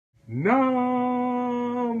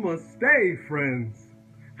Namaste, friends.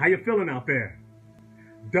 How you feeling out there?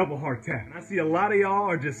 Double heart tap. I see a lot of y'all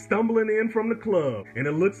are just stumbling in from the club, and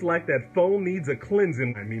it looks like that phone needs a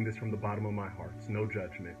cleansing. I mean this from the bottom of my heart. It's no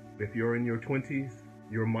judgment. If you're in your 20s,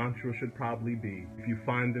 your mantra should probably be, if you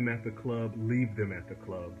find them at the club, leave them at the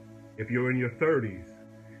club. If you're in your 30s,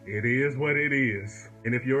 it is what it is.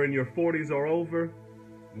 And if you're in your 40s or over,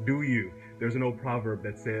 do you. There's an old proverb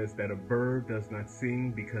that says that a bird does not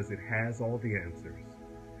sing because it has all the answers.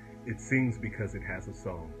 It sings because it has a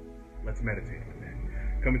song. Let's meditate on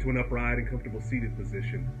that. Come into an upright and comfortable seated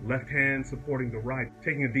position. Left hand supporting the right,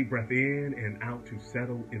 taking a deep breath in and out to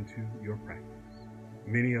settle into your practice.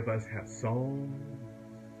 Many of us have songs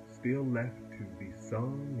still left to be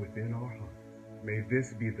sung within our hearts. May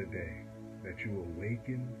this be the day that you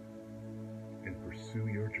awaken and pursue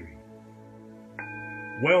your dreams.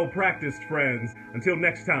 Well practiced, friends. Until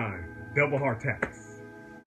next time, double heart taps.